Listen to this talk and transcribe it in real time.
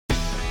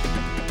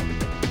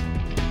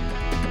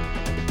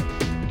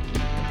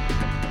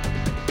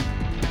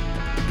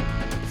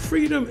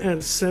Freedom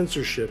and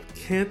censorship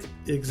can't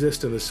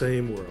exist in the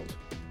same world.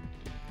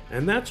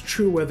 And that's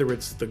true whether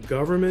it's the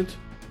government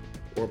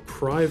or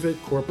private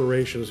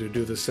corporations who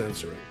do the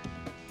censoring.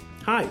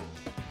 Hi,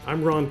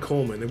 I'm Ron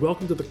Coleman, and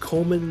welcome to the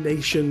Coleman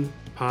Nation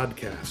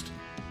podcast.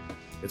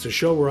 It's a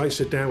show where I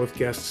sit down with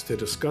guests to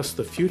discuss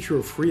the future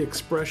of free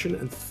expression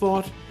and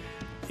thought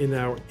in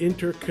our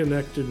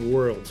interconnected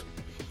world.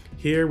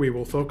 Here we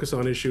will focus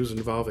on issues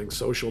involving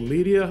social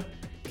media,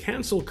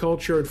 cancel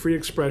culture, and free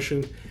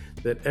expression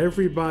that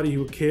everybody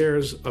who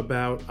cares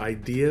about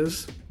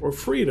ideas or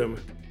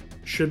freedom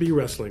should be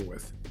wrestling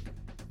with.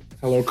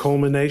 Hello,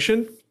 Coleman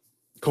Nation,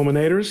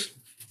 Colemanators.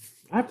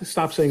 I have to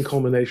stop saying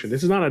culmination.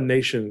 This is not a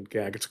nation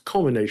gag, it's a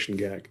culmination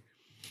gag.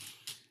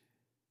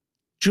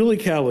 Julie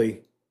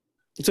Kelly.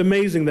 It's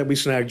amazing that we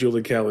snagged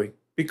Julie Kelly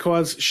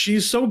because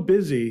she's so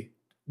busy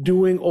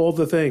doing all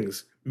the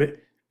things,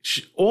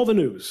 all the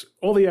news,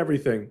 all the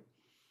everything.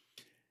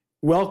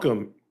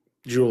 Welcome,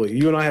 Julie.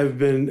 You and I have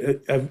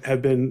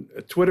been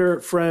Twitter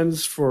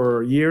friends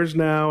for years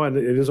now, and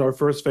it is our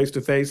first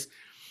face-to-face.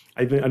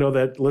 I know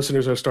that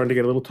listeners are starting to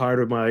get a little tired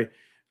of my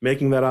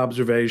making that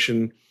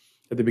observation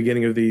at the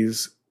beginning of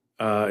these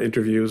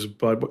interviews,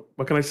 but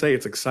what can I say?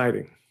 It's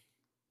exciting.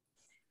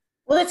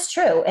 Well, it's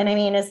true. And I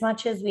mean, as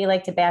much as we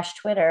like to bash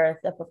Twitter,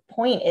 the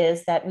point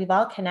is that we've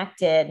all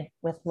connected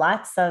with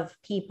lots of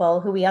people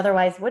who we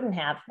otherwise wouldn't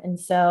have. And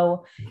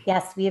so,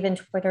 yes, we have been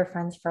Twitter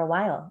friends for a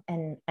while.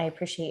 And I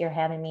appreciate your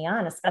having me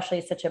on,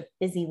 especially such a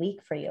busy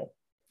week for you.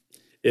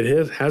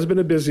 It has been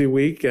a busy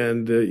week,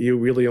 and you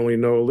really only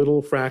know a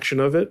little fraction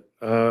of it,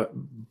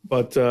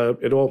 but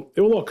it will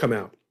all come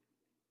out.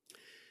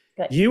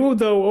 Good. You,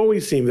 though,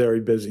 always seem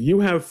very busy.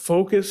 You have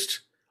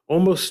focused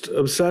almost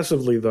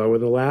obsessively, though,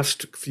 in the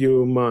last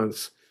few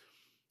months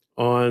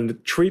on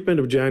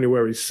treatment of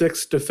January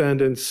 6th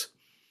defendants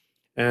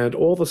and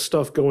all the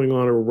stuff going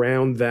on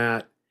around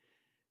that.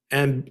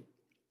 And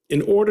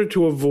in order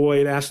to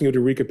avoid asking you to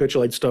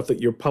recapitulate stuff that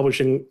you're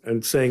publishing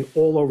and saying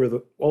all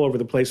over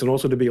the place, and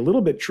also to be a little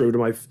bit true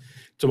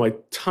to my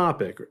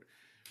topic,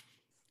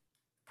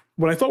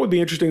 what I thought would be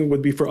interesting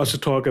would be for us to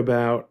talk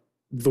about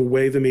the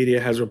way the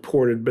media has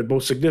reported, but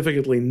most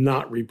significantly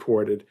not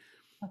reported,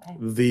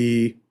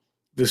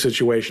 the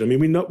situation. I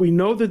mean, we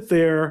know that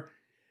they're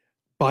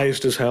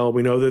biased as hell.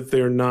 We know that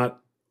they're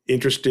not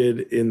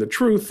interested in the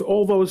truth.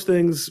 All those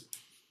things,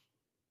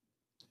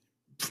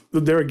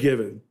 they're a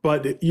given.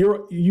 But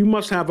you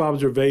must have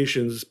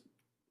observations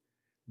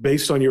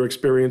based on your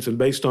experience and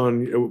based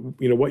on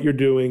what you're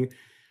doing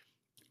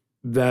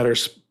that are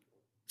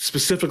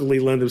specifically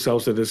lend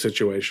themselves to this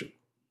situation.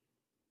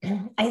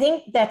 I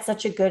think that's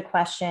such a good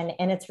question.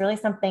 And it's really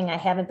something I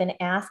haven't been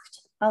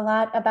asked a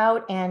lot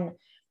about. And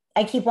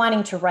I keep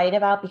wanting to write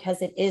about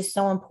because it is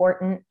so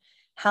important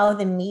how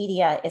the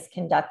media is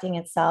conducting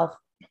itself,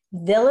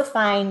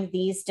 vilifying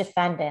these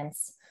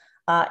defendants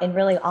and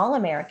really all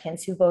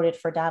Americans who voted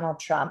for Donald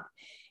Trump.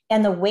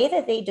 And the way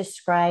that they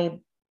describe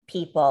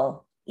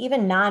people,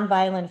 even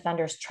nonviolent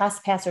offenders,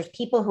 trespassers,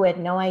 people who had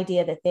no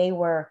idea that they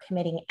were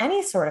committing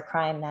any sort of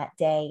crime that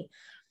day,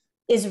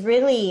 is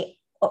really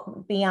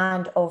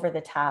beyond over the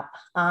top.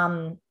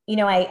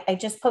 I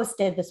just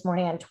posted this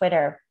morning on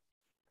Twitter,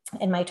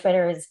 and my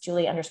Twitter is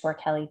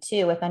Julie_Kelly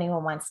too, if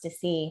anyone wants to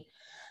see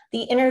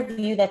the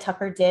interview that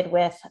Tucker did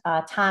with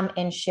Tom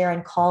and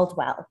Sharon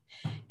Caldwell.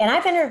 And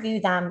I've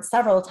interviewed them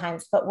several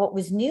times, but what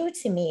was new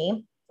to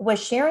me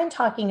was Sharon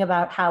talking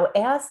about how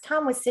as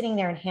Tom was sitting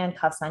there in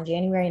handcuffs on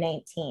January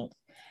 19th,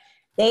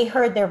 they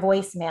heard their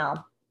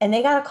voicemail and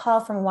they got a call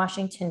from a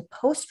Washington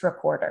Post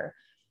reporter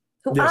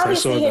who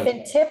obviously had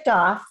been tipped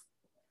off.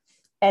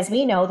 As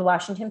we know, the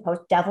Washington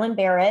Post, Devlin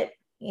Barrett,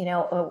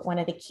 one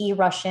of the key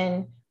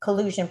Russian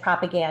collusion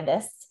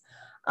propagandists,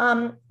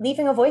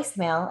 leaving a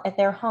voicemail at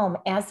their home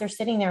as they're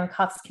sitting there in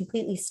cuffs,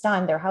 completely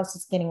stunned. Their house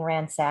is getting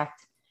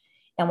ransacked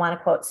and want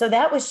to quote. So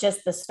that was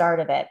just the start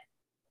of it.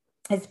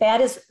 As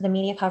bad as the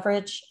media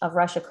coverage of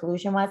Russia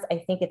collusion was, I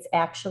think it's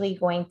actually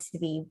going to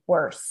be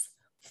worse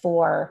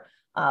for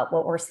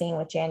what we're seeing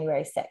with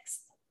January 6th.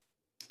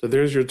 So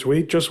there's your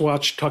tweet. Just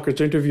watched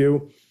Tucker's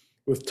interview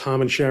with Tom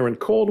and Sharon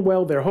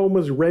Caldwell. Their home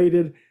was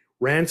raided,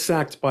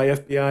 ransacked by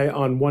FBI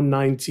on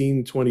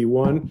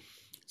 1/19/21.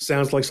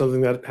 Sounds like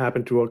something that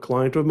happened to a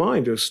client of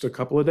mine just a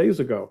couple of days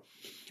ago.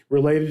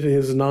 Related to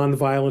his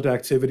nonviolent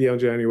activity on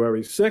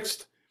January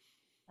 6th,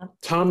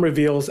 Tom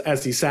reveals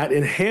as he sat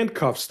in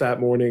handcuffs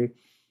that morning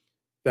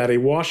that a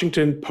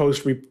Washington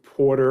Post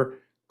reporter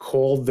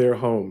called their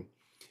home.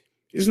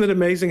 Isn't it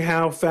amazing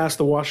how fast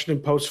the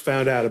Washington Post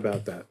found out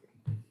about that?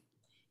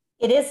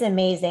 It is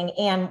amazing.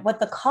 And what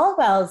the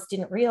Caldwells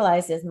didn't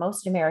realize is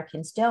most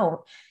Americans don't.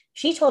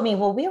 She told me,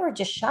 well, we were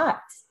just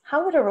shocked.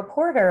 How would a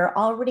reporter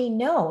already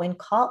know and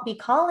be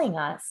calling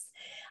us?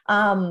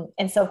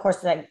 And so, of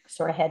course, I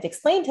sort of had to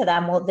explain to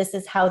them, well, this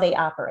is how they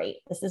operate.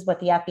 This is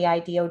what the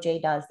FBI,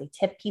 DOJ does. They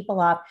tip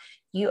people off.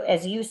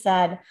 As you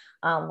said,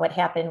 what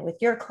happened with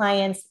your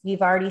clients,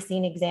 we've already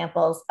seen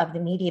examples of the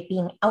media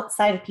being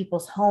outside of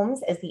people's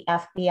homes as the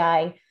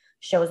FBI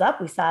shows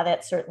up. We saw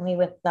that certainly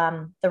with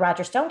the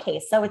Roger Stone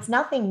case. So it's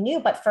nothing new,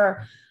 but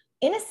for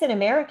innocent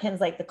Americans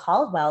like the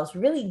Caldwells,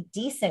 really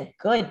decent,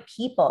 good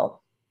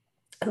people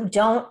who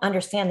don't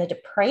understand the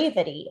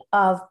depravity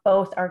of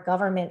both our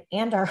government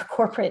and our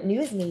corporate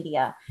news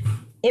media,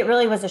 it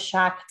really was a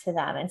shock to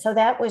them. And so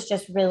that was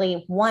just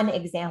really one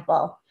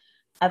example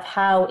of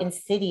how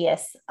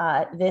insidious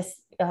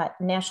this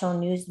national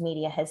news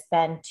media has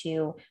been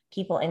to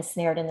people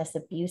ensnared in this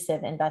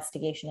abusive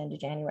investigation into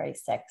January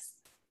 6th.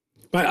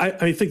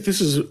 I think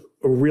this is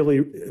a really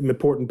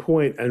important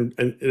point, and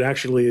it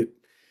actually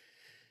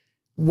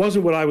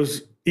wasn't what I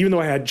was, even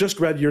though I had just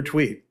read your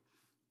tweet,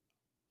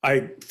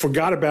 I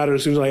forgot about it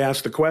as soon as I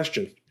asked the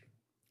question,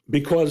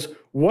 because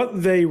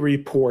what they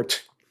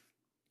report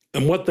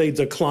and what they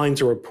decline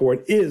to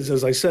report is,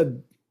 as I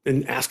said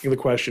in asking the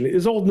question,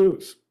 is old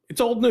news.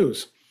 It's old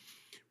news.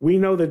 We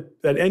know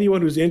that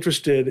anyone who's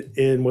interested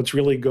in what's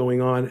really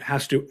going on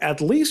has to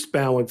at least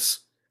balance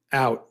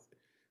out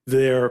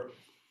their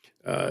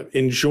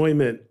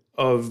enjoyment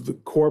of the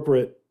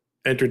corporate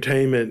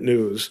entertainment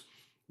news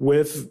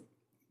with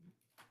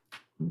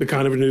the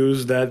kind of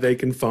news that they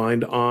can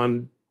find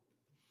on,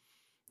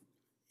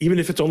 even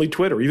if it's only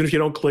Twitter, even if you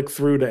don't click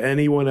through to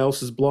anyone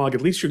else's blog,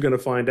 at least you're going to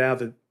find out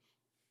that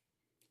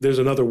there's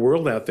another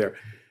world out there.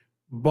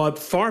 But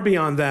far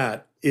beyond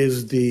that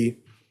is the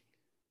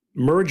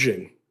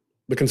merging,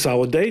 the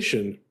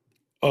consolidation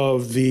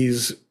of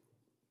these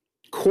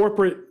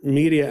corporate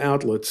media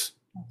outlets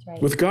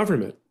with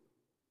government.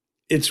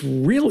 It's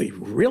really,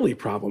 really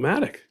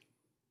problematic.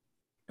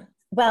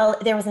 Well,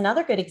 there was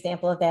another good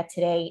example of that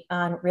today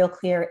on Real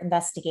Clear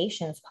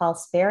Investigations, Paul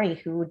Sperry,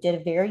 who did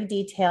a very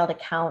detailed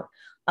account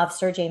of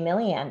Sergey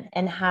Milian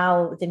and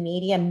how the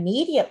media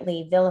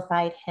immediately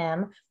vilified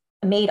him,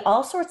 made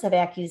all sorts of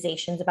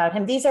accusations about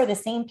him. These are the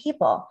same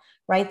people,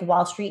 right? The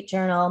Wall Street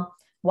Journal,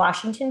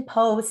 Washington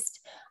Post,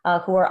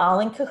 who are all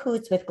in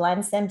cahoots with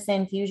Glenn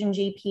Simpson, Fusion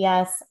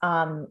GPS,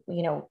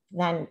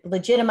 then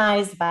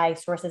legitimized by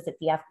sources at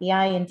the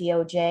FBI and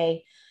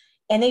DOJ.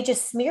 And they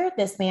just smeared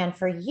this man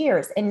for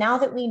years. And now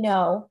that we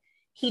know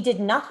he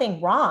did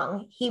nothing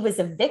wrong, he was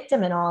a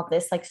victim in all of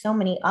this, like so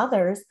many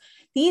others,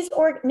 these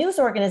news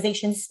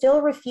organizations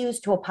still refuse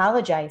to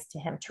apologize to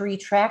him, to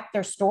retract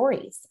their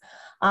stories.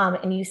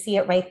 And you see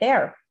it right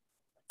there.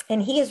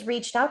 And he has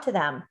reached out to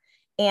them.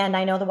 And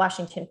I know the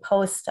Washington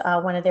Post,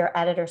 one of their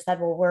editors said,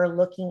 well, we're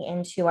looking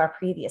into our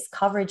previous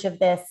coverage of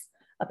this.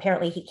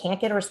 Apparently, he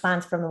can't get a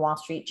response from the Wall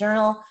Street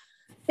Journal.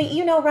 But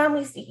you know,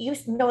 Ron, you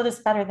know this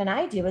better than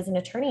I do as an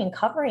attorney in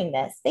covering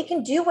this. They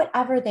can do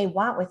whatever they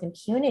want with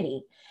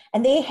impunity,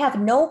 and they have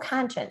no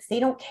conscience. They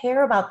don't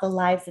care about the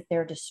lives that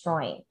they're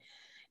destroying.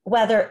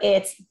 Whether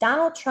it's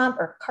Donald Trump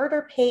or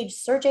Carter Page,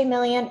 Sergey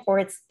Milian, or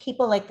it's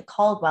people like the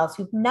Caldwells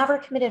who've never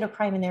committed a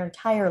crime in their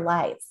entire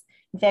lives.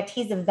 In fact,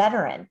 he's a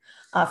veteran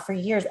for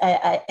years,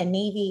 a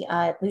Navy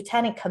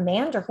lieutenant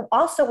commander who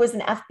also was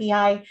an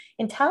FBI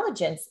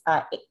intelligence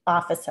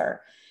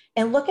officer.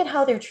 And look at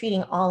how they're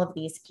treating all of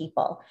these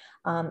people.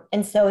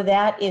 And so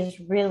that is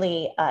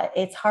really,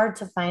 it's hard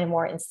to find a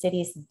more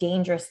insidious,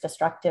 dangerous,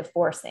 destructive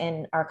force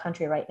in our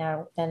country right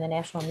now than the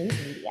national news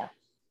media.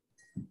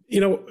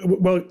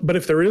 Well, but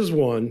if there is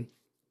one,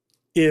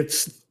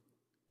 it's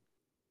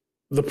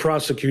the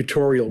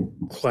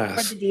prosecutorial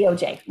class. Or the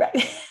DOJ, right.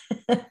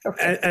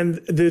 and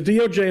the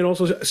DOJ, and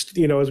also,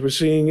 as we're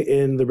seeing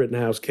in the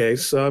Rittenhouse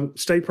case,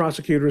 state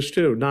prosecutors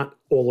too, not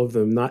all of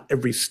them, not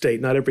every state,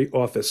 not every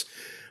office,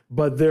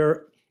 but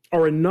there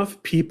are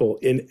enough people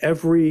in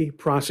every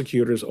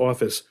prosecutor's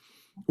office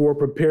who are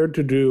prepared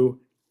to do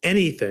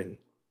anything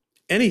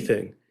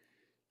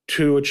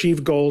to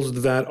achieve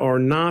goals that are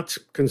not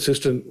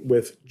consistent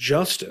with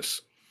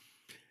justice.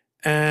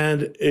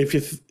 And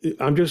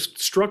I'm just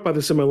struck by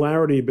the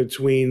similarity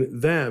between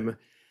them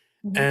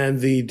and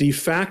the de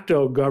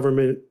facto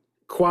government,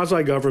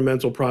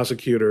 quasi-governmental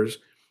prosecutors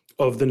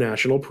of the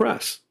national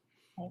press,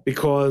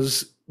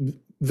 because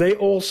they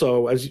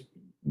also,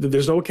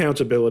 there's no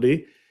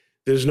accountability,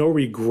 there's no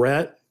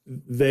regret.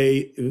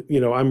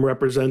 I'm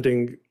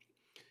representing,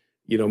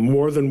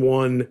 more than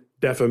one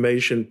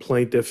defamation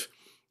plaintiff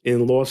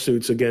in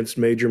lawsuits against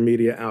major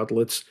media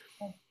outlets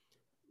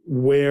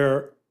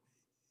where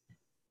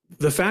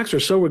the facts are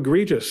so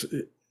egregious.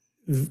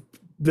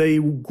 They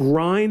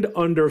grind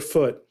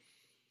underfoot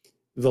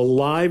the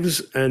lives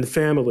and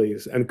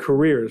families and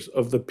careers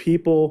of the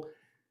people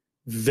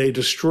they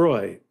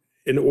destroy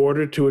in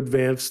order to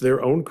advance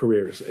their own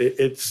careers.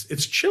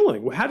 It's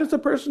chilling. How does a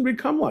person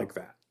become like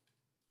that?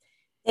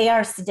 They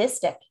are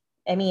sadistic.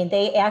 I mean,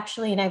 they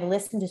actually, and I've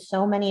listened to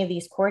so many of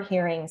these court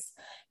hearings,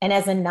 and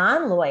as a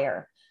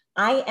non-lawyer,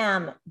 I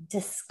am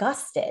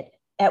disgusted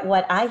at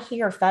what I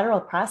hear federal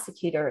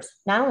prosecutors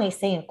not only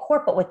say in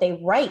court, but what they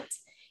write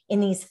in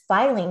these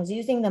filings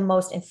using the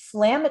most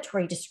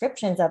inflammatory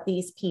descriptions of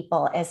these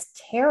people as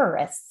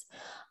terrorists.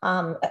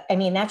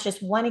 That's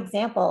just one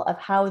example of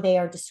how they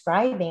are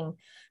describing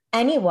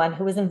anyone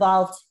who was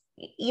involved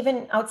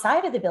even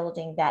outside of the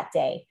building that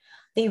day.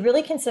 They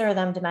really consider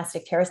them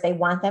domestic terrorists. They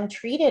want them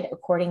treated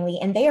accordingly,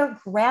 and they are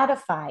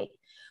gratified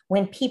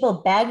when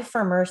people beg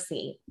for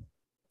mercy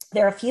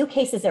There are a few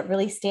cases that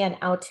really stand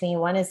out to me.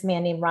 One is a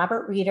man named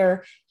Robert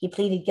Reeder. He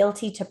pleaded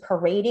guilty to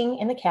parading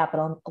in the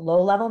Capitol, a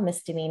low-level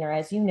misdemeanor,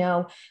 as you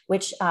know,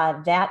 which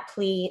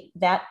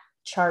that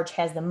charge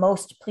has the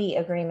most plea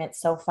agreements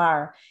so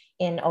far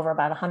in over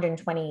about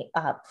 120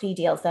 plea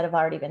deals that have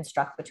already been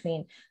struck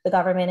between the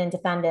government and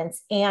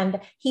defendants.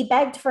 And he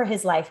begged for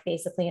his life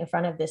basically in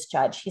front of this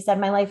judge. He said,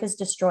 "My life is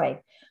destroyed.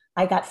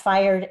 I got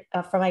fired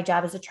from my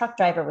job as a truck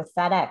driver with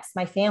FedEx.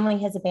 My family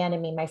has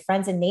abandoned me. My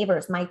friends and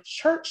neighbors. My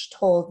church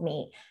told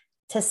me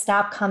to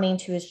stop coming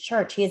to his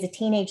church. He has a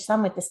teenage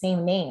son with the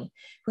same name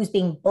who's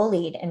being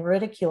bullied and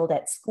ridiculed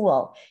at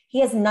school. He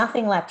has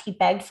nothing left. He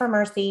begged for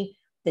mercy.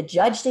 The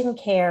judge didn't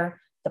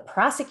care. The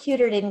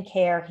prosecutor didn't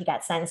care. He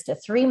got sentenced to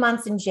 3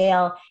 months in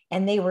jail,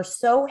 and they were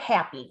so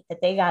happy that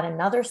they got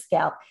another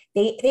scalp.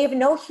 They have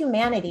no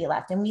humanity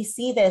left. And we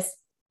see this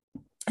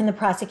in the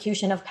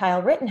prosecution of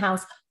Kyle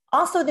Rittenhouse.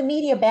 Also, the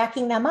media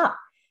backing them up.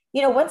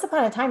 You know, once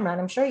upon a time, Ron,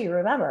 I'm sure you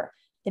remember,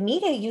 the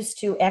media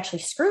used to actually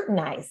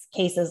scrutinize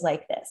cases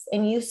like this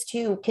and used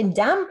to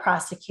condemn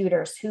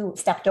prosecutors who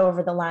stepped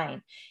over the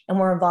line and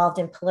were involved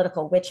in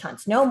political witch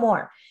hunts. No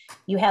more.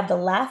 You have the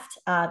left,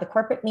 the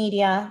corporate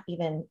media,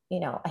 even,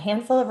 a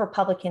handful of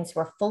Republicans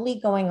who are fully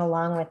going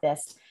along with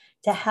this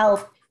to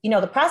help.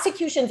 The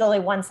prosecution is only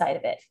one side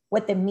of it.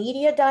 What the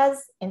media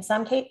does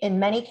in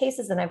many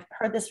cases, and I've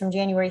heard this from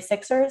January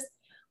 6ers,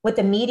 what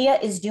the media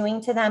is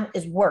doing to them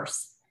is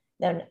worse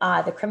than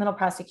the criminal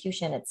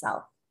prosecution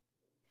itself.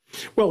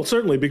 Well,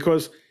 certainly,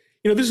 because,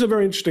 this is a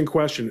very interesting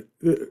question.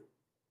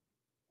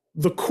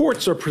 The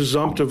courts are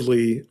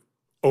presumptively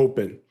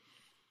open.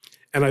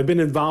 And I've been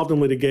involved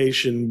in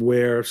litigation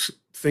where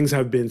things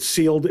have been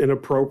sealed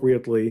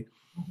inappropriately,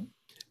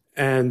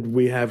 and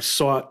we have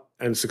sought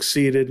and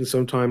succeeded, and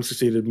sometimes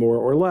succeeded more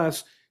or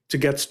less, to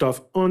get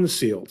stuff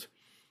unsealed.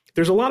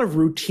 There's a lot of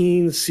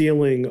routine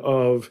sealing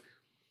of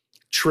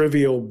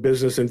trivial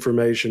business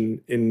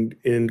information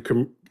in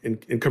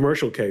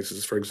commercial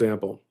cases, for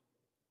example,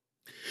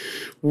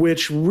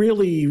 which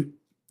really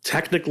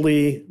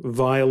technically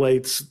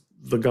violates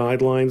the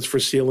guidelines for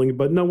sealing,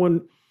 but no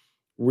one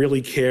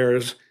really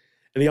cares.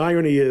 And the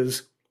irony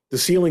is the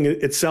sealing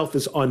itself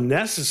is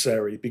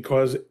unnecessary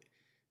because,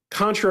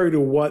 contrary to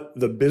what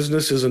the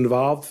businesses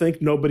involved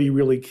think, nobody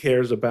really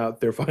cares about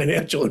their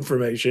financial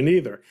information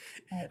either.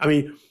 Right. I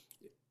mean,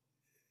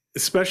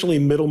 especially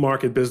middle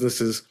market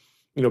businesses,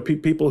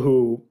 people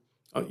who,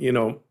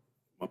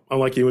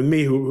 unlike you and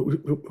me,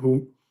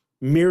 who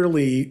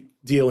merely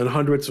deal in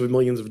hundreds of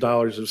millions of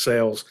dollars of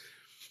sales,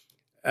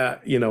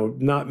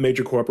 not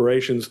major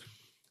corporations,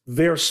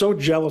 they're so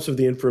jealous of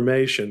the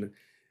information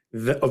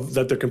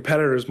that their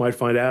competitors might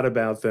find out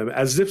about them,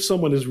 as if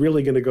someone is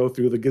really going to go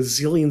through the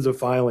gazillions of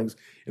filings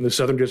in the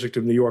Southern District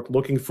of New York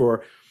looking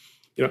for,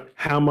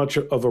 how much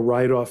of a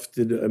write-off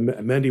did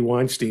Mendy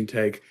Weinstein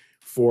take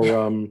for,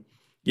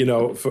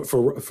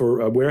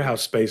 for a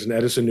warehouse space in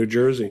Edison, New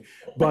Jersey.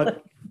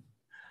 But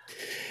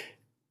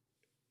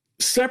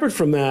separate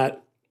from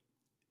that,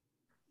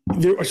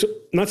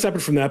 not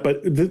separate from that,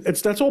 but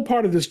that's all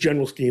part of this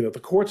general scheme that the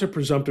courts are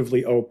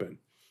presumptively open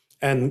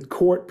and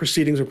court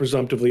proceedings are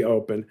presumptively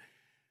open.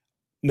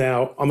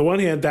 Now, on the one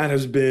hand, that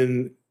has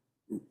been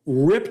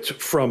ripped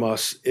from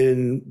us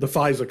in the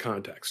FISA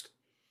context.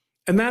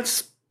 And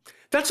that's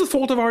the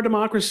fault of our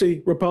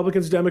democracy.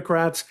 Republicans,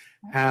 Democrats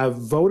have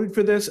voted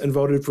for this and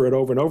voted for it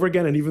over and over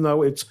again. And even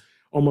though it's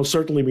almost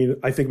certainly,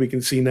 I think we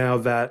can see now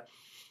that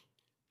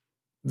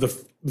the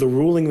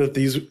ruling that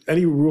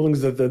any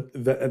rulings that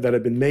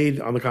have been made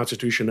on the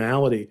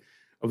constitutionality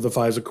of the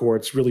FISA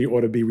courts really ought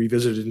to be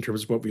revisited in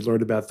terms of what we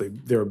learned about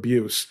their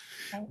abuse.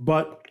 Okay.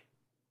 But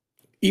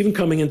even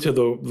coming into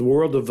the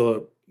world of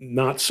the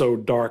not so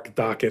dark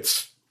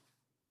dockets,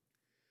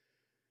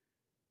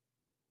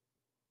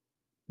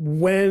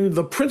 when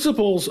the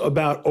principles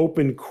about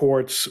open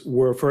courts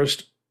were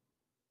first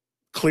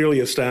clearly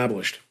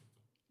established,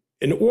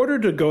 in order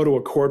to go to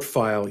a court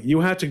file,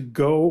 you had to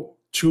go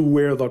to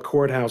where the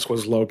courthouse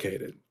was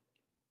located.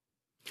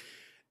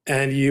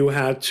 And you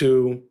had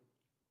to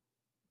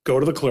go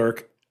to the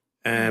clerk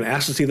and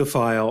ask to see the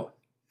file,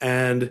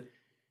 and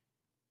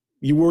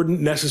you wouldn't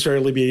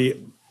necessarily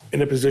be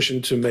in a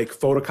position to make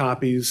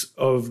photocopies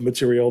of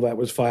material that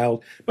was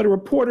filed, but a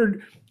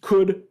reporter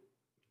could,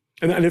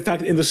 and in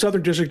fact, in the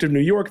Southern District of New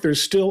York,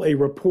 there's still a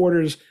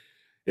reporter's,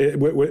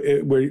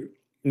 where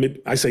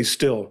I say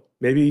still,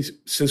 maybe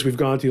since we've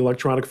gone to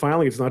electronic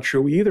filing, it's not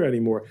true either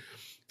anymore.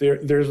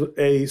 There's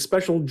a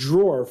special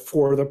drawer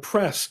for the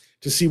press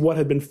to see what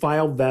had been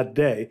filed that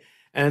day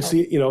and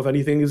see, if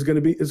anything is going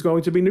to be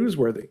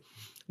newsworthy.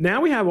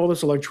 Now we have all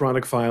this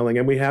electronic filing,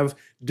 and we have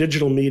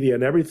digital media,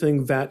 and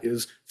everything that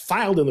is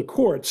filed in the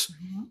courts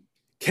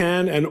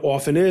can and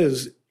often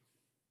is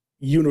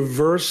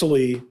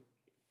universally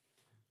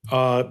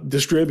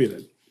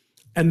distributed.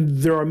 And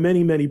there are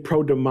many, many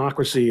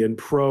pro-democracy and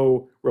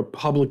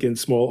pro-Republican,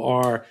 small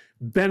r,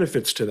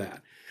 benefits to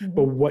that. Mm-hmm.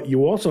 But what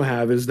you also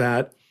have is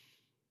that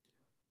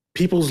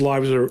people's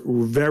lives are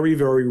very,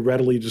 very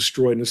readily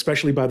destroyed, and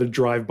especially by the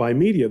drive-by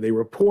media. They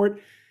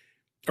report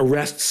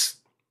arrests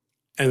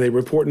and they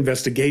report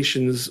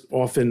investigations,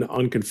 often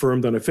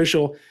unconfirmed,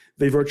 unofficial.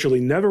 They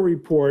virtually never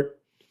report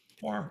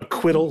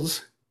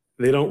acquittals.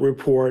 They don't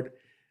report,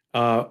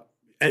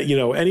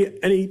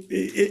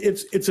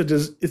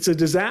 it's a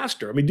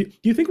disaster. I mean, do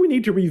you think we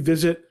need to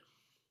revisit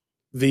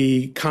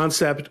the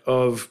concept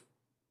of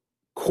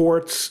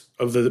courts,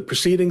 of the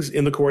proceedings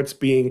in the courts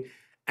being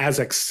as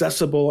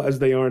accessible as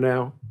they are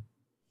now?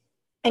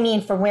 I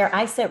mean, from where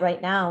I sit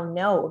right now,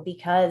 no,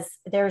 because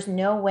there's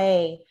no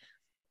way,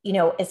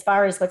 as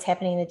far as what's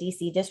happening in the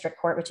DC District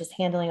Court, which is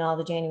handling all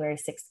the January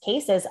 6th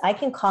cases, I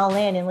can call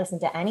in and listen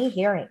to any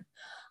hearing.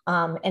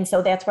 And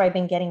so that's where I've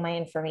been getting my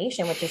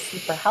information, which is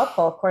super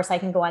helpful. Of course, I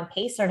can go on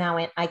Pacer now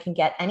and I can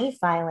get any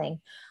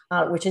filing,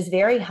 which is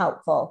very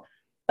helpful.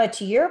 But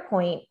to your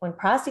point, when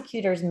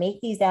prosecutors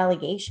make these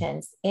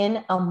allegations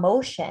in a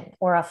motion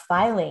or a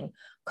filing,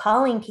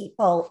 calling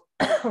people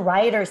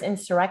rioters,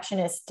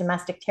 insurrectionists,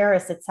 domestic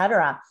terrorists, et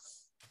cetera,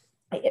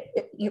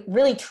 you're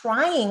really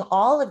trying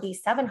all of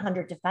these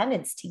 700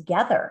 defendants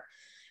together.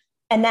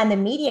 And then the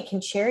media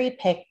can cherry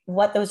pick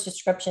what those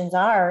descriptions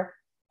are,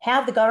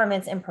 have the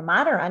government's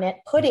imprimatur on it,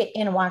 put it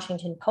in a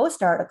Washington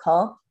Post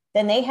article,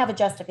 then they have a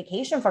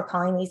justification for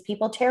calling these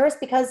people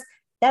terrorists because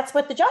that's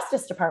what the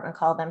Justice Department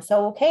called them.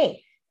 So,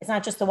 okay, it's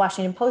not just the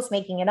Washington Post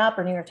making it up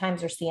or New York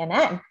Times or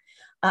CNN.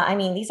 I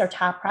mean, these are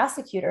top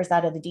prosecutors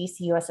out of the DC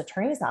U.S.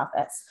 Attorney's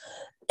Office.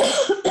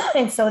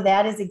 And so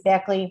that is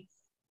exactly,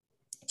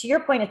 to your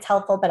point, it's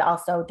helpful, but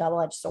also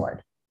double-edged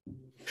sword.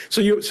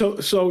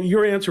 So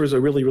your answer is a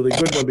really, really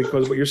good one,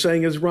 because what you're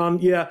saying is, Ron,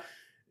 yeah,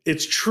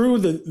 it's true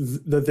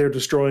that they're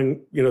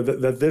destroying,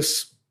 that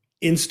this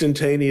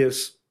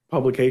instantaneous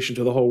publication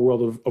to the whole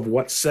world of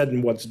what's said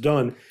and what's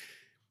done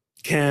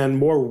can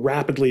more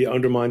rapidly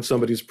undermine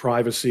somebody's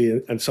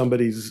privacy and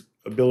somebody's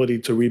ability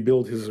to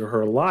rebuild his or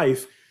her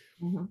life.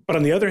 Mm-hmm. But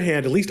on the other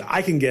hand, at least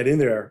I can get in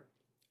there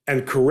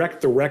and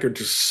correct the record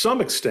to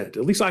some extent.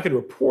 At least I can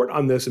report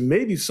on this and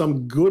maybe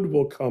some good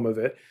will come of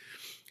it.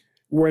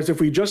 Whereas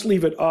if we just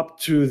leave it up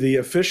to the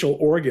official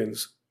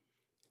organs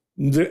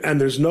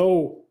and there's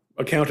no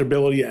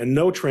accountability and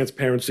no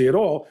transparency at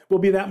all, we'll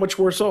be that much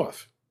worse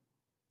off.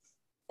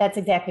 That's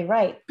exactly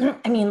right.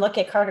 I mean, look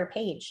at Carter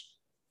Page.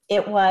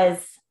 It was,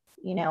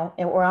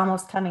 we're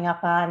almost coming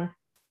up on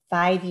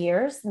 5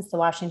 years since the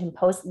Washington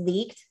Post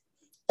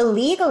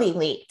illegally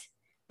leaked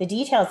the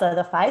details of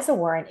the FISA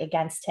warrant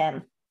against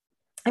him.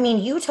 I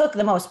mean, you took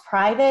the most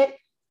private,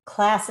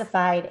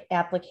 classified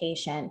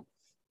application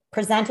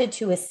presented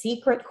to a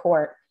secret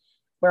court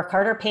where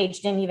Carter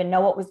Page didn't even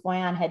know what was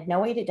going on, had no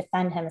way to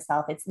defend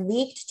himself. It's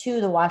leaked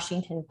to the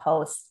Washington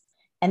Post,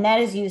 and that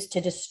is used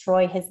to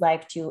destroy his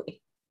life too.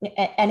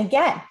 And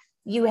again,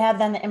 you have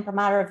then the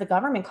imprimatur of the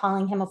government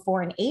calling him a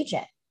foreign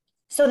agent.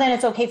 So then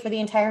it's okay for the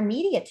entire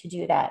media to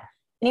do that.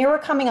 And here we're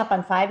coming up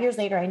on 5 years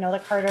later. I know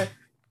that Carter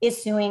is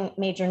suing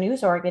major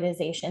news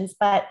organizations,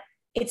 but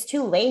it's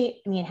too late.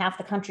 I mean, half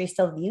the country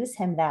still views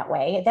him that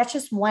way. That's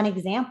just one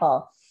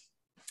example.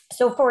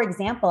 So for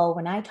example,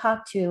 when I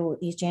talk to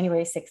these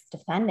January 6th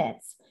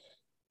defendants,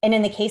 and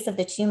in the case of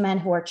the two men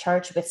who are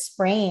charged with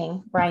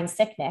spraying Brian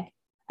Sicknick,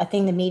 a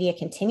thing the media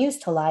continues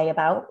to lie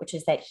about, which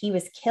is that he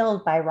was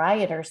killed by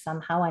rioters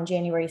somehow on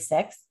January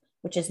 6th,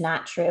 which is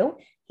not true.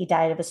 He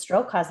died of a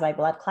stroke caused by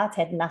blood clots,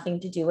 had nothing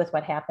to do with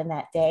what happened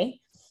that day.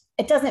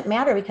 It doesn't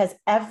matter because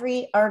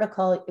every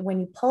article, when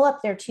you pull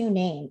up their two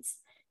names,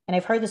 and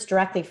I've heard this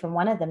directly from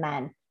one of the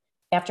men,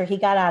 after he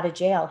got out of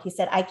jail, he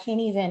said, I can't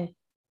even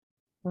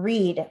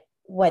read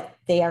what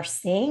they are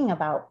saying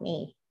about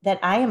me, that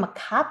I am a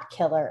cop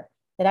killer,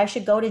 that I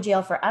should go to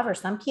jail forever.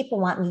 Some people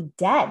want me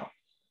dead,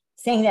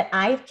 saying that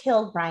I've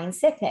killed Brian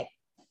Sicknick.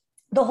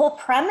 The whole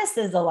premise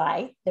is a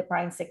lie that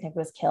Brian Sicknick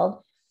was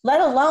killed,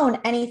 let alone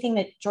anything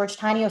that George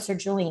Tanios or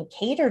Julian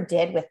Cater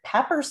did with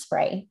pepper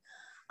spray.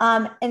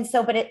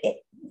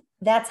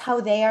 That's how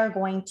they are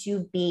going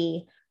to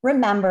be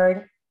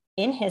remembered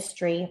in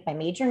history by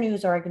major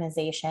news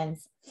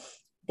organizations.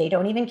 They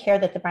don't even care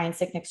that the Brian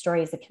Sicknick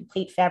story is a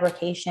complete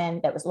fabrication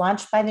that was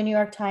launched by the New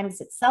York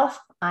Times itself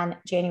on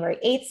January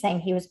 8th, saying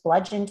he was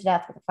bludgeoned to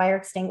death with a fire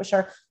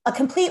extinguisher. A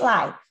complete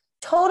lie,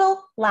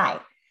 total lie.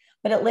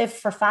 But it lived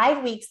for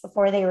 5 weeks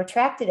before they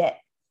retracted it.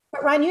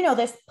 But Ron, you know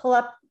this,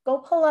 go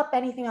pull up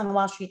anything on the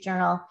Wall Street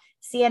Journal,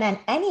 CNN,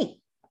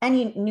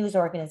 any news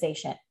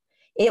organization.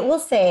 It will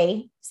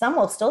say, some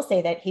will still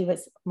say that he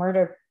was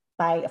murdered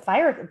by a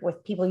fire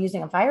with people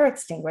using a fire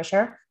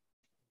extinguisher,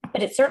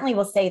 but it certainly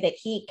will say that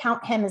he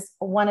count him as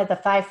one of the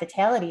 5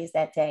 fatalities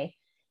that day.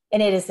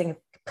 And it is a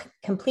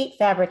complete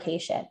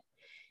fabrication.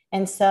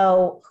 And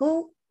so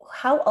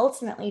how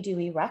ultimately do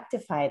we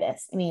rectify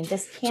this? I mean,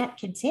 this can't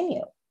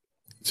continue.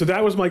 So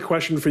that was my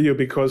question for you,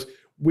 because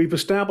we've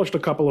established a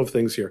couple of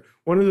things here.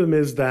 One of them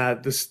is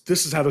that this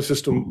is how the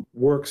system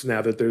works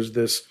now, that there's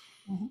this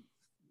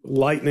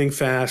lightning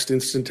fast,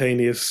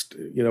 instantaneous,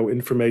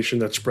 information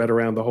that's spread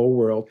around the whole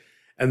world,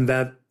 and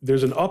that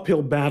there's an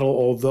uphill battle,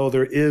 although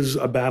there is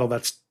a battle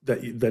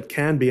that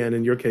can be, and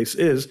in your case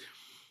is,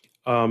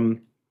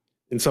 in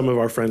some of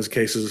our friends'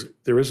 cases,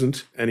 there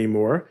isn't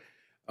anymore.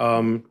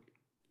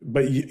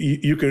 but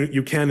you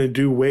can and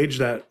do wage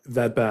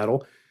that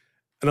battle.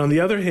 And on the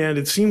other hand,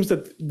 it seems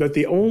that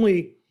the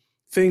only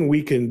thing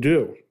we can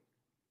do,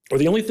 or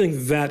the only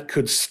thing that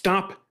could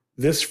stop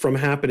this from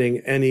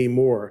happening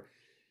anymore,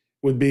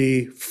 would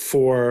be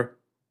for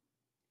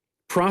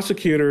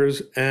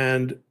prosecutors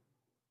and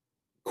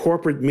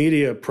corporate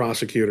media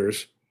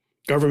prosecutors,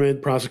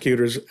 government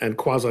prosecutors and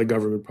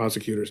quasi-government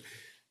prosecutors,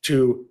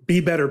 to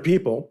be better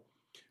people,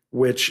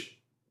 which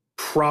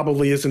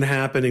probably isn't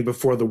happening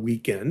before the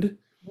weekend.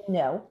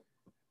 No.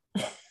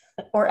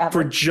 Or ever.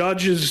 For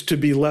judges to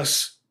be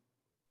less,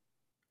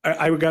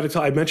 I got to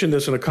tell, I mentioned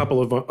this in a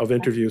couple of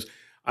interviews.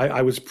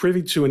 I was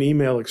privy to an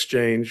email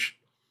exchange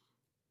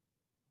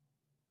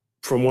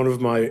from one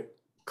of my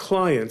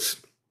clients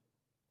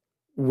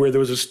where there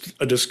was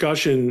a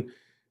discussion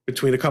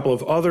between a couple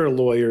of other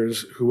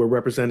lawyers who were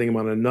representing him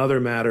on another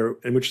matter,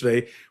 in which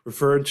they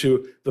referred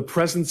to the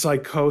present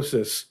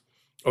psychosis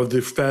of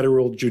the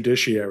federal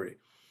judiciary.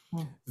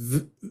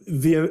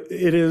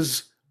 It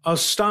is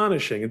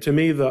astonishing, and to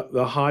me,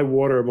 the high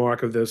water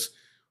mark of this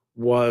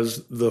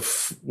was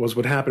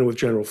what happened with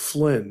General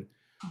Flynn.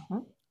 Mm-hmm.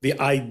 The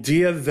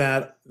idea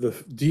that the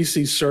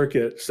D.C.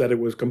 Circuit said it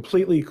was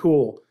completely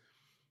cool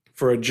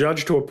for a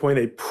judge to appoint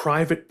a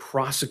private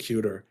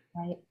prosecutor,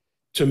 right,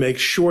 to make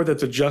sure that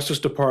the Justice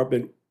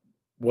Department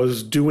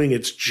was doing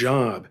its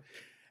job.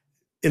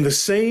 In the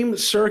same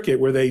circuit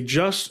where a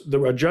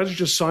judge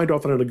just signed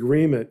off on an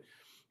agreement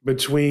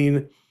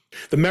between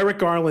the Merrick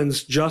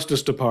Garland's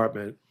Justice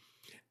Department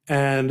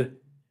and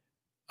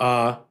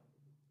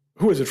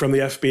who is it from the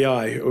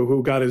FBI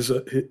who got his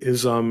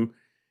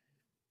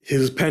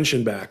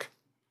pension back?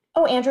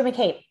 Oh, Andrew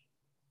McCabe.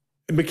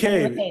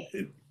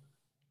 McCabe.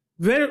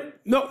 There,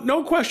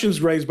 no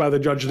questions raised by the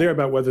judge there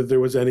about whether there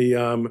was any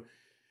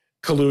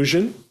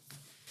collusion.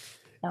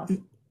 No.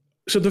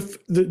 So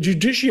the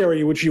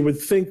judiciary, which you would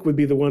think would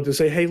be the one to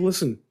say, "Hey,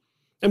 listen,"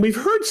 and we've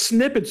heard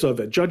snippets of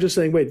it. Judges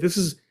saying, "Wait, this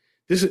is."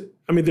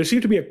 I mean, there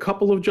seem to be a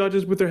couple of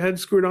judges with their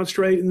heads screwed on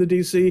straight in the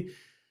D.C.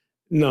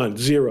 None,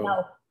 zero.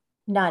 No,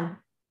 none.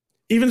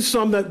 Even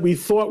some that we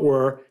thought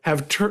were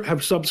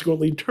have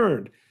subsequently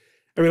turned.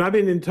 I mean, I've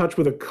been in touch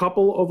with a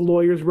couple of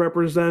lawyers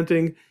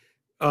representing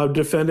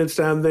defendants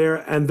down there,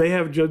 and they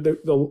have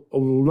a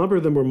number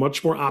of them were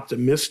much more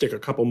optimistic a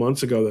couple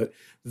months ago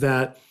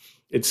that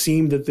it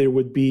seemed that there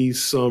would be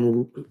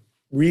some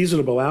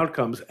reasonable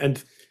outcomes.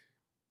 And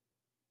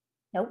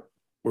nope.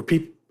 Where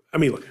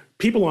look,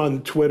 people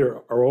on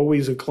Twitter are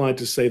always inclined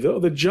to say,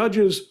 the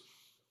judges,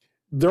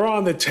 they're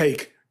on the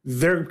take,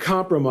 they're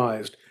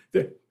compromised.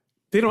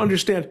 They don't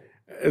understand,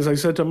 as I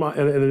said to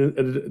in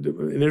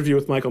an interview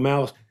with Michael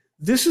Malice,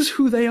 this is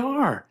who they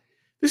are.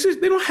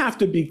 They don't have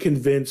to be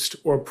convinced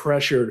or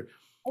pressured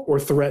or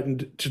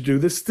threatened to do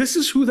this. This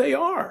is who they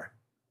are.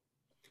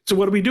 So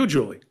what do we do,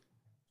 Julie?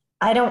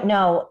 I don't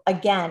know.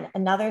 Again,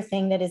 another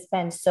thing that has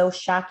been so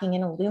shocking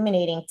and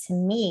illuminating to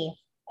me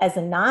as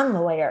a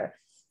non-lawyer,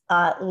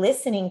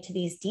 listening to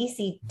these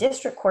DC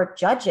district court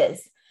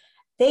judges,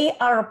 they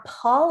are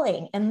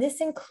appalling. And this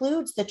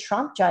includes the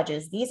Trump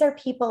judges. These are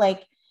people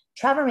like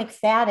Trevor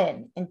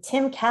McFadden and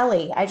Tim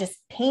Kelly. I just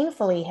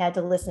painfully had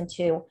to listen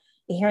to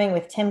a hearing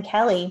with Tim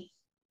Kelly.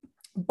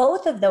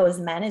 Both of those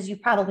men, as you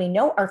probably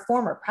know, are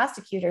former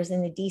prosecutors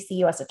in the DC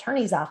U.S.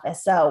 Attorney's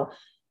Office. So,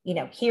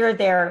 here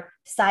they're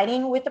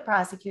siding with the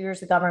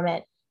prosecutors, the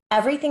government,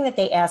 everything that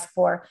they ask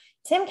for.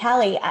 Tim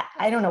Kelly,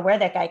 I don't know where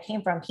that guy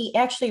came from. He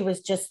actually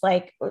was just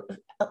like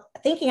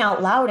thinking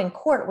out loud in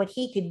court what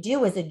he could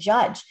do as a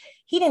judge.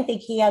 He didn't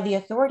think he had the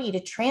authority to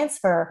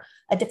transfer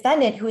a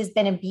defendant who has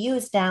been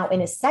abused now in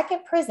his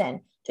second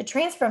prison to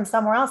transfer him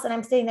somewhere else. And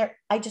I'm sitting there,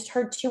 I just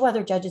heard two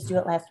other judges do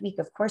it last week.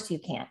 Of course you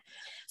can't.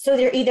 So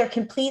they're either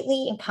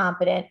completely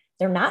incompetent,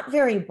 they're not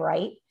very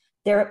bright,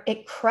 they're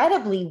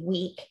incredibly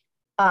weak.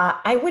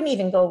 I wouldn't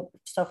even go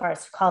so far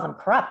as to call them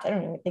corrupt. I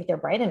don't even think they're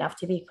bright enough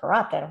to be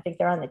corrupt. I don't think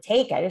they're on the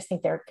take. I just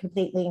think they're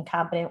completely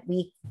incompetent,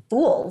 weak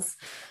fools.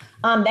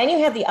 Then you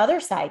have the other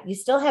side. You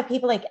still have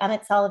people like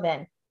Emmett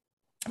Sullivan,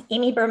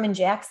 Amy Berman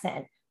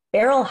Jackson,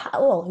 Beryl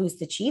Howell, who's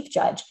the chief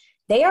judge.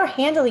 They are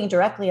handling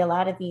directly a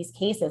lot of these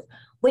cases.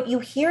 What you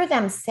hear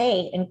them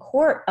say in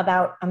court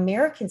about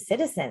American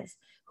citizens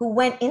who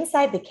went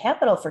inside the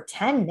Capitol for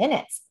 10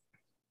 minutes,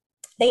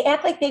 they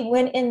act like they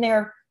went in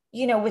there,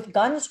 with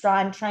guns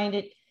drawn, trying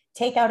to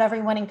take out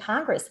everyone in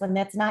Congress when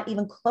that's not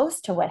even close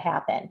to what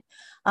happened.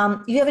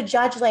 You have a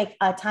judge like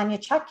Tanya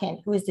Chutkan,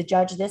 who is the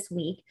judge this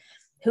week,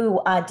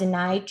 who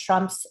denied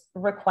Trump's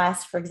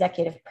request for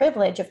executive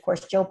privilege. Of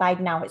course, Joe Biden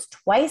now has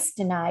twice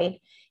denied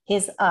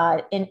his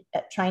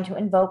trying to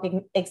invoke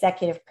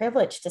executive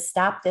privilege to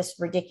stop this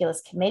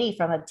ridiculous committee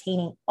from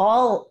obtaining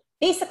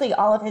basically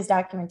all of his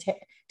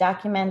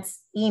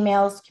documents,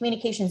 emails,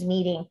 communications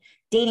meeting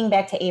dating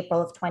back to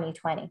April of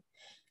 2020.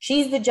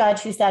 She's the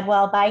judge who said,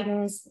 well,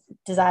 Biden's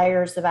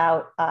desires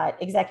about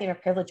executive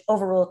privilege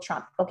overruled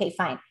Trump. Okay,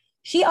 fine.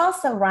 She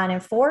also, Ron, in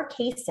 4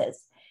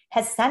 cases,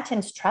 has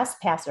sentenced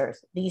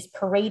trespassers, these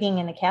parading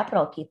in the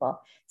Capitol people,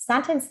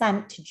 sentenced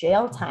them to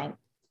jail time,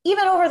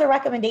 even over the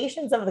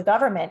recommendations of the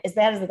government, as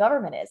bad as the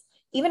government is.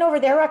 even over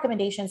their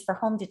recommendations for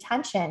home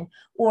detention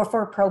or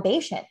for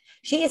probation.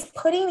 She is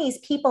putting these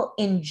people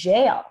in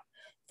jail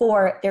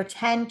for their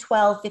 10,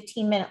 12,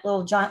 15-minute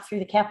little jaunt through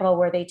the Capitol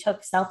where they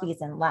took selfies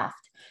and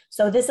left.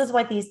 So this is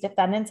what these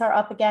defendants are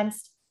up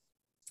against.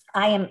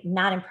 I am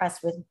not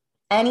impressed with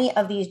any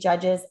of these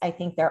judges. I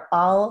think they've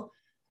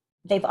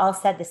all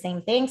said the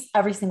same things.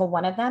 Every single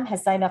one of them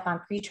has signed up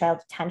on pretrial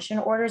detention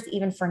orders,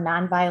 even for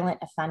nonviolent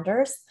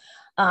offenders.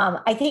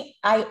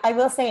 I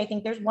will say, I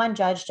think there's one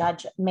judge,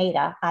 Judge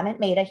Mehta, Amit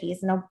Mehta.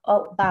 He's an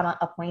Obama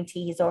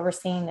appointee. He's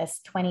overseeing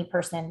this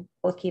 20-person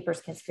Oath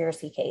Keepers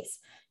conspiracy case.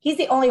 He's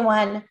the only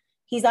one.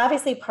 He's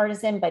obviously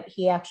partisan, but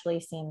he actually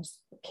seems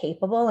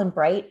capable and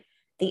bright.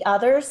 The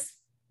others,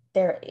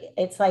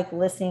 it's like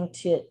listening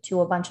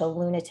to a bunch of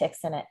lunatics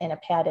in a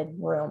padded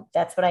room.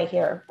 That's what I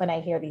hear when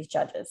I hear these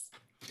judges.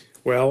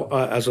 Well,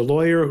 as a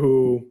lawyer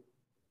whose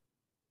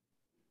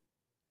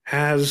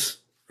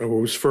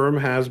firm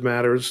has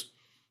matters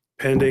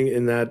pending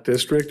in that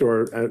district,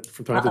 or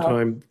from time to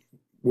time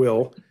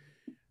will,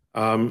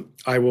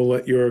 I will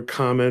let your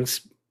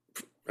comments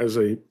as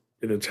an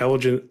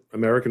intelligent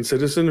American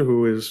citizen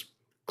who is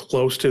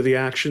close to the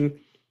action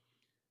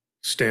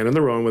stand on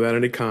their own without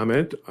any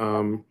comment. I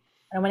don't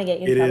want to get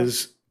you in trouble.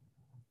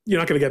 You're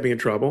not going to get me in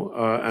trouble.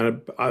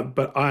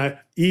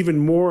 But even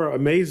more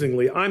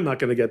amazingly, I'm not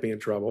going to get me in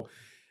trouble.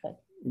 Good.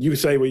 You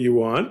say what you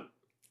want.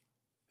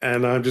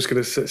 And I'm just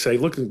going to say,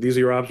 look, these are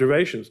your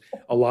observations.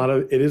 A lot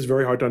of it is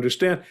very hard to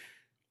understand.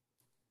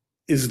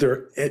 Is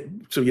there,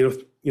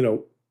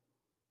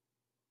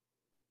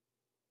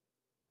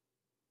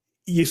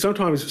 you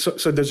sometimes,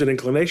 so there's an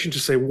inclination to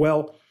say,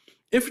 well,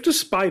 if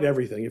despite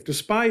everything, if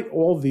despite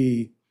all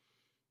the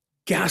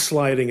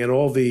gaslighting and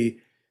all the,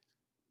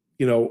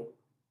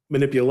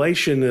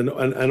 manipulation and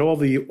all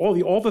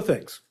the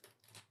things,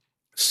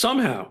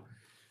 somehow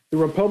the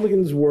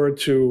Republicans were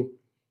to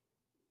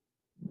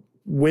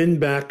win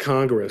back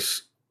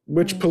Congress,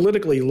 which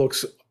politically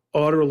looks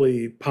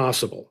utterly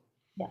possible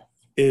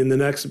in the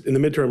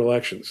midterm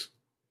elections,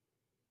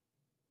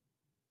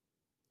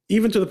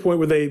 even to the point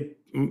where they,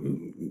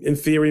 in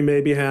theory,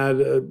 maybe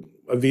had a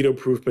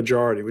veto-proof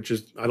majority, which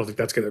is, I don't think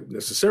that's going to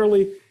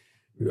necessarily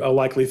a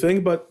likely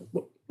thing, but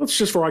let's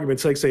just for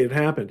argument's sake say it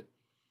happened.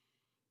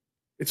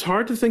 It's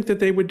hard to think that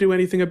they would do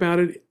anything about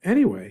it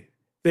anyway.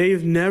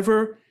 They've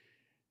never,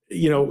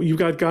 you've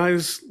got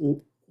guys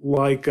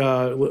like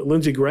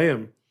Lindsey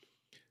Graham,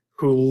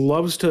 who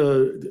loves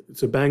to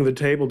bang the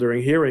table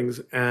during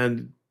hearings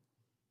and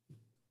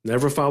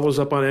never follows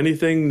up on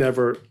anything,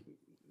 never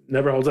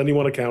holds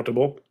anyone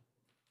accountable.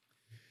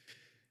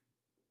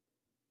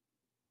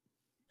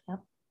 Yep.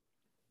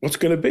 What's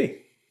going to be?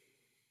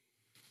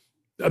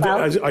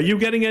 Well, are you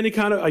getting any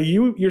kind of? Are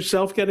you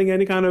yourself getting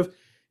any kind of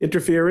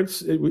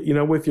interference?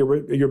 With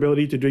your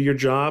ability to do your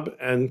job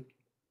and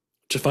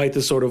to fight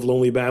this sort of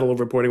lonely battle of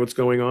reporting what's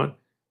going on?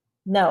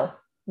 No,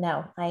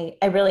 I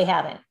really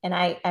haven't. And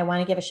I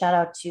want to give a shout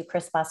out to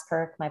Chris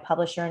Buskirk, my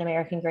publisher in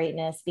American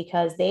Greatness,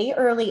 because they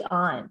early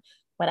on,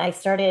 when I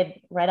started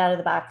right out of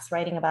the box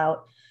writing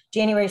about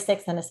January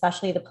 6th and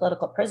especially the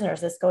political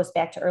prisoners, this goes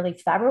back to early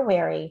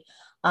February.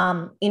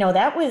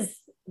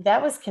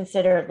 That was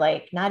considered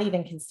like not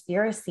even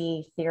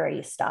conspiracy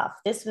theory stuff.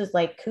 This was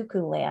like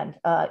cuckoo land.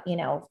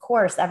 Of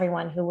course,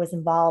 everyone who was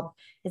involved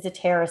is a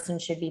terrorist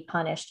and should be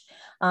punished.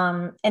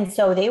 And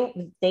so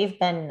they've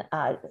been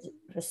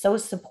so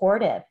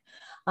supportive.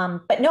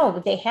 But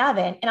no, they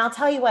haven't. And I'll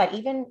tell you what,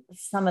 even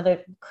some of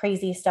the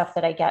crazy stuff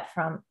that I get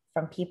from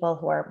people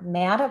who are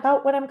mad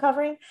about what I'm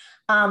covering,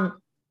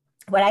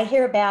 what I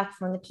hear back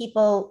from the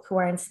people who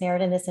are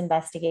ensnared in this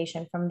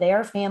investigation, from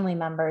their family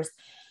members,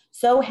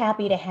 so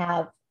happy to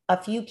have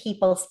a few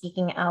people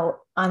speaking out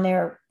on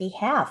their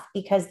behalf,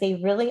 because they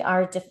really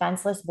are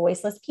defenseless,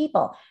 voiceless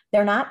people.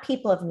 They're not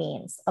people of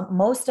means.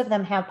 Most of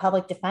them have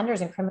public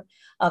defenders and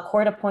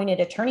court-appointed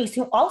attorneys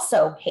who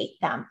also hate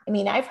them. I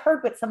mean, I've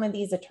heard what some of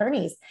these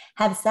attorneys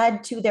have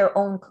said to their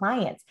own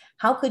clients.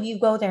 How could you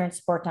go there and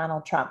support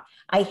Donald Trump?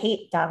 I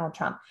hate Donald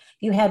Trump.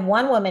 You had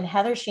one woman,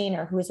 Heather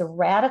Shaner, who is a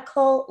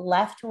radical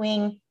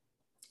left-wing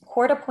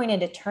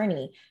court-appointed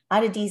attorney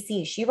out of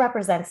DC. She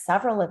represents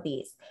several of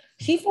these.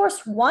 She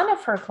forced one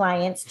of her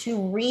clients to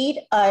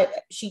read,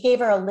 she gave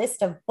her a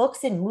list of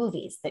books and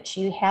movies that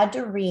she had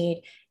to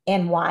read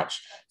and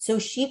watch so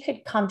she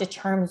could come to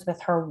terms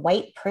with her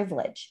white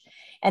privilege.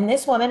 And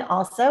this woman,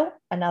 also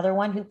another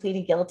one who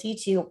pleaded guilty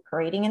to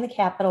parading in the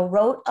Capitol,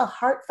 wrote a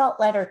heartfelt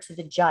letter to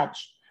the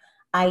judge.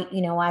 I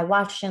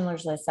watched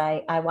Schindler's List.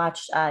 I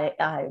watched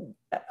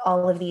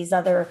all of these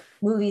other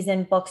movies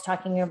and books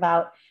talking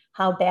about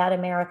how bad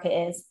America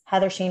is.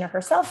 Heather Shaner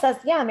herself says,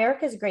 yeah,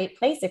 America is a great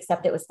place,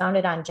 except it was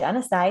founded on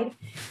genocide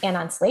and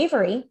on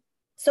slavery.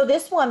 So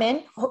this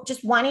woman,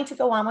 just wanting to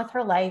go on with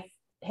her life,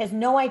 has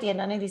no idea.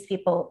 None of these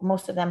people,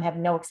 most of them have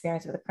no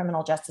experience with the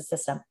criminal justice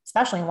system,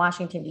 especially in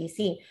Washington,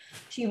 D.C.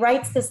 She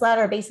writes this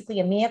letter, basically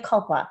a mea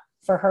culpa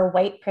for her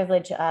white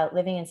privilege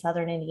living in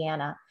Southern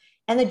Indiana.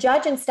 And the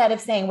judge, instead of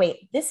saying,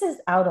 wait, this is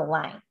out of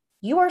line,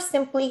 you are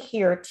simply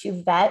here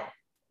to vet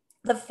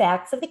the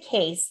facts of the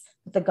case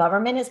the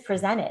government has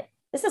presented.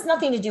 This has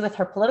nothing to do with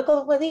her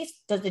political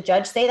beliefs. Does the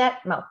judge say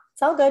that? No,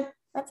 it's all good.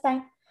 That's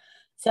fine.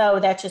 So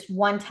that's just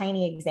one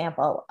tiny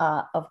example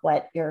of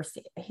what you're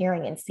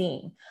hearing and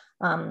seeing.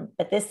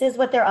 But this is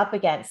what they're up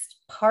against: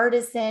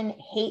 partisan,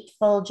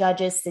 hateful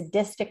judges,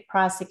 sadistic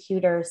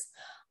prosecutors,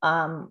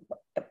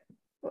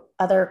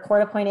 other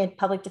court-appointed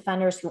public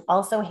defenders who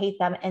also hate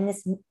them, and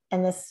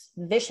this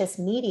vicious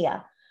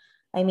media.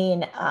 I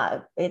mean,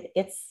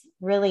 it's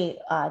really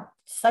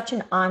such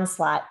an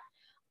onslaught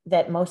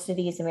that most of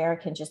these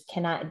Americans just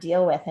cannot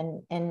deal with,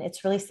 and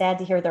it's really sad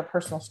to hear their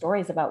personal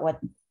stories about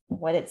what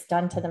it's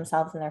done to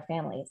themselves and their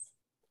families.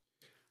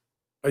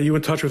 Are you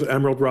in touch with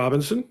Emerald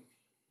Robinson?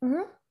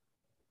 Mm-hmm.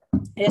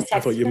 I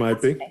thought you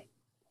might be.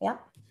 Yeah.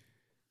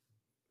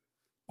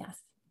 Yes.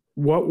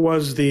 What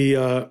was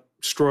the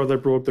straw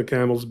that broke the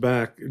camel's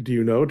back? Do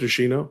you know? Does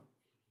she know?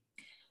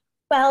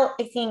 Well,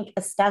 I think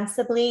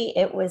ostensibly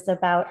it was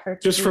about her.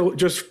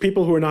 Just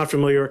people who are not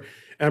familiar,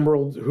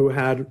 Emerald, who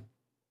had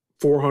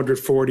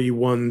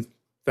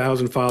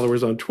 441,000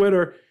 followers on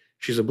Twitter.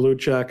 She's a blue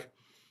check.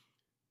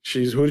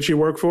 Who did she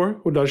work for?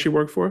 Who does she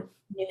work for?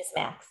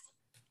 Newsmax.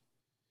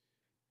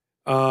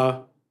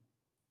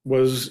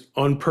 Was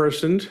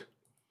unpersoned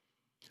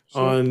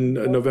on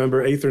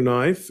November 8th or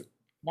 9th.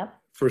 Yep.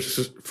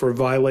 For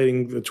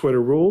violating the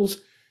Twitter rules.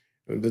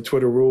 The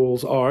Twitter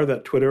rules are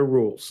that Twitter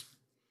rules.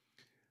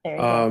 There you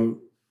go.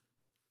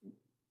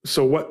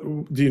 So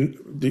what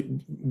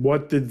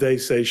did they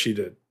say she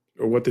did?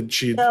 Or what did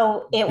she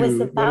so it do? Was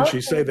about, what did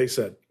she say they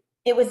said?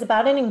 It was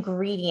about an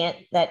ingredient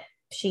that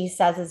she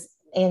says is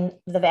in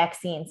the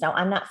vaccines. Now,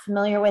 I'm not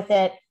familiar with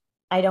it.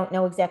 I don't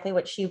know exactly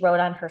what she wrote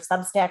on her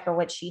Substack or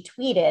what she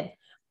tweeted,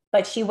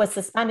 but she was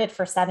suspended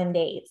for 7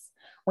 days.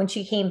 When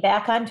she came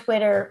back on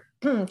Twitter,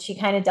 she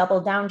kind of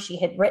doubled down. She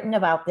had written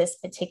about this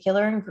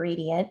particular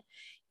ingredient,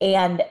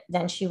 and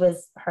then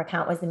her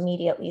account was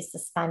immediately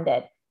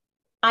suspended.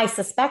 I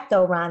suspect,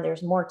 though, Ron,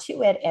 there's more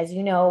to it. As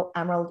you know,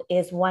 Emerald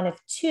is one of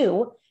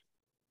two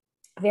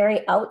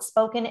very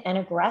outspoken and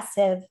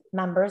aggressive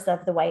members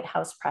of the White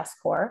House press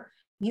corps.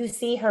 You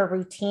see her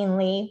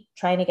routinely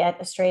trying to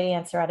get a straight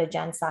answer out of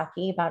Jen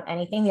Psaki about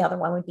anything. The other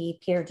one would be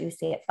Peter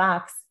Doocy at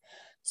Fox.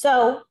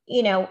 So,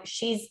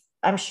 she's,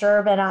 I'm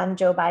sure, been on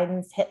Joe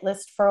Biden's hit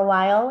list for a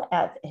while,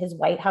 at his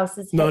White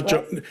House's hit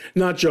list.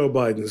 Not Joe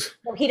Biden's.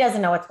 Well, he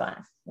doesn't know what's going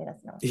on. He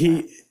doesn't know.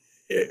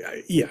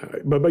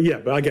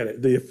 But I get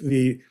it.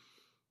 The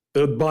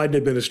Biden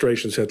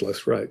administration's hit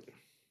list, right?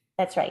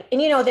 That's right. And,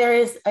 there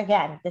is,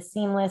 again, the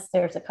seamless,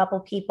 there's a couple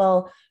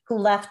people who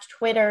left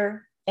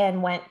Twitter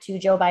and went to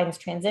Joe Biden's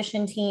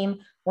transition team.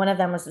 One of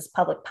them was this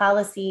public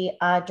policy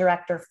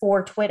director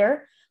for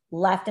Twitter,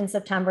 left in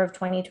September of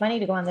 2020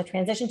 to go on the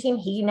transition team.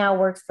 He now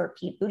works for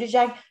Pete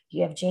Buttigieg.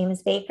 You have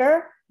James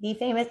Baker, the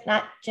famous,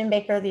 not Jim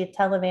Baker, the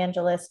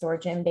televangelist, or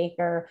Jim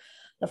Baker,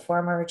 the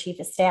former chief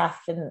of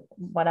staff in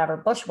whatever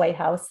Bush White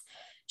House.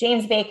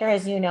 James Baker,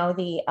 as you know,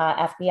 the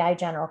FBI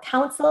general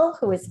counsel,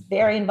 who is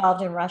very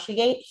involved in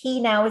Russiagate.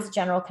 He now is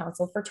general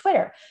counsel for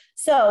Twitter.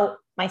 So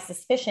my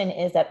suspicion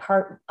is that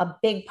a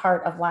big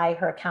part of why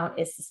her account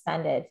is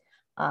suspended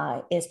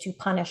is to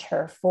punish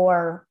her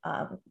for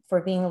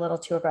being a little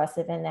too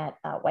aggressive in that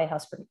White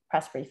House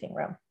press briefing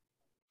room.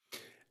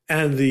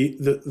 And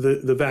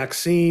the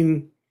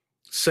vaccine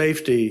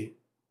safety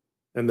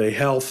and the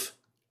health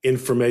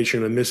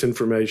information and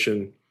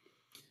misinformation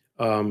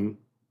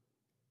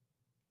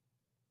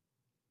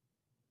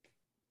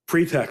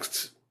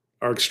pretexts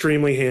are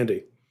extremely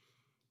handy.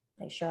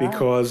 They sure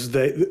because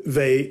are.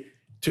 they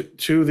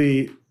to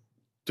the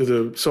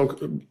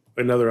so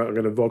another, I'm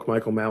going to invoke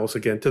Michael Malice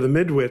again, to the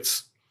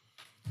midwits.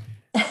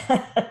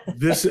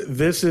 this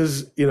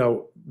is,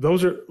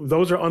 those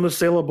are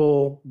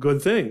unassailable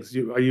good things.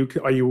 Are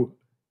you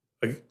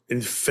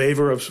in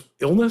favor of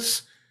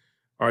illness?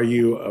 Are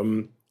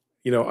you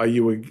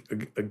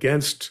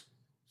against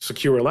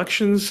secure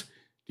elections?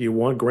 Do you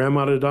want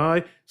grandma to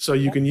die? So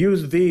you can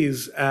use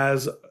these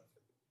as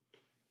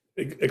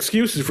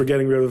excuses for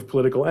getting rid of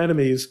political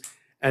enemies,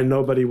 and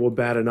nobody will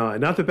bat an eye.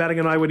 Not that batting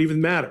an eye would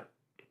even matter.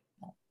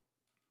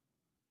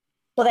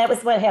 Well, that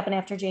was what happened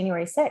after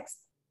January 6th.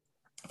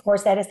 Of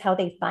course, that is how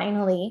they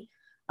finally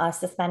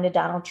suspended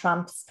Donald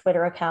Trump's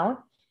Twitter account,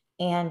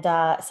 and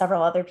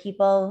several other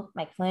people,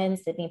 Mike Flynn,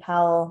 Sidney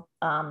Powell.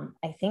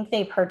 I think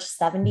they purged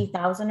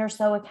 70,000 or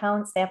so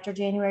accounts after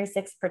January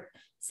 6th,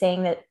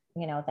 saying that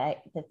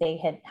that they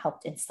had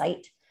helped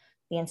incite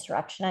the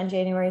insurrection on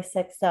January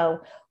 6th.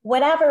 So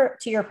whatever,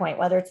 to your point,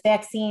 whether it's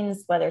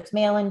vaccines, whether it's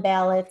mail-in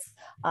ballots,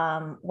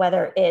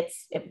 whether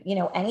it's,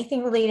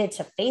 anything related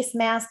to face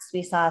masks.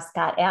 We saw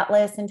Scott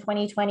Atlas in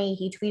 2020.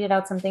 He tweeted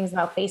out some things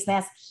about face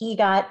masks. He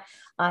got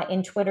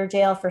in Twitter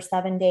jail for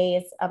 7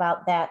 days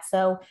about that.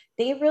 So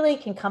they really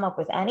can come up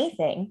with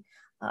anything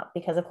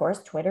because, of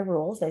course, Twitter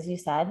rules, as you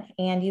said,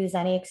 and use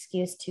any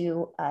excuse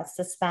to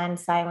suspend,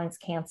 silence,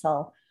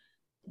 cancel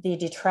the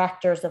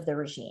detractors of the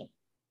regime.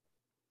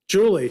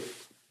 Julie,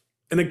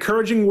 an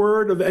encouraging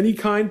word of any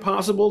kind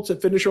possible to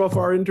finish off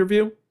our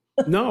interview?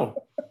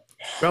 No.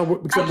 Well,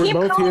 except we're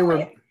both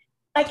here.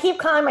 I keep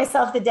calling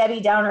myself the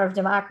Debbie Downer of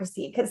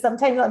democracy because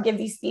sometimes I'll give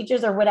these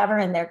speeches or whatever,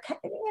 and they're,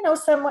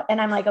 somewhat,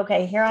 and I'm like,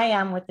 okay, here I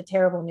am with the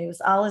terrible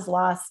news. All is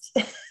lost.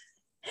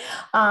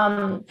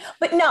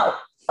 But no,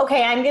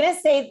 okay,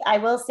 I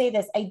will say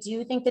this. I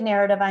do think the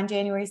narrative on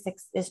January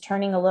 6th is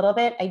turning a little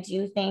bit. I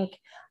do think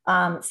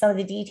some of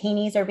the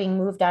detainees are being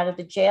moved out of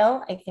the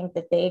jail. I think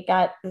that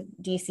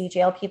DC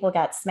jail people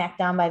got smacked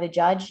down by the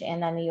judge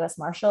and then the US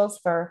Marshals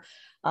for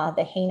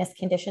the heinous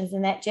conditions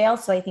in that jail.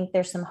 So I think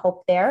there's some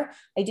hope there.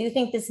 I do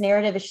think this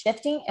narrative is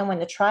shifting. And when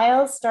the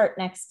trials start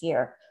next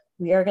year,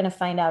 we are going to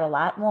find out a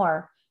lot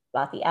more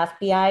about the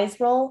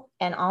FBI's role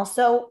and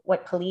also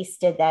what police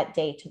did that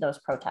day to those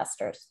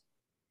protesters.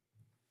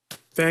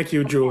 Thank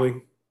you,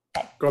 Julie.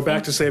 Okay. Go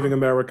back to saving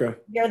America.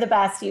 You're the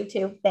best, you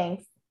too.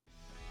 Thanks.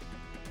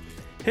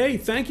 Hey,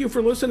 thank you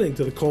for listening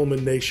to the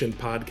Coleman Nation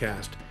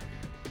podcast.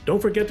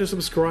 Don't forget to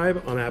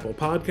subscribe on Apple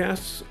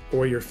Podcasts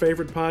or your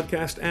favorite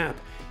podcast app.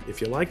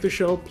 If you like the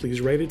show,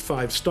 please rate it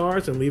 5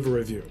 stars and leave a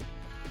review.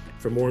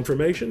 For more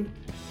information,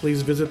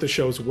 please visit the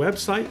show's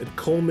website at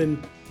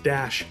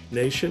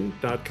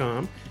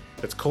coleman-nation.com.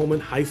 That's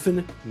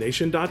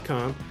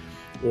coleman-nation.com.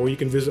 Or you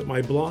can visit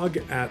my blog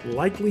at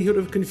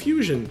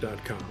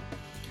likelihoodofconfusion.com.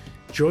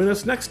 Join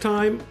us next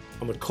time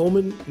on the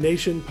Coleman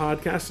Nation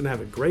podcast and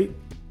have a great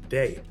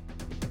day.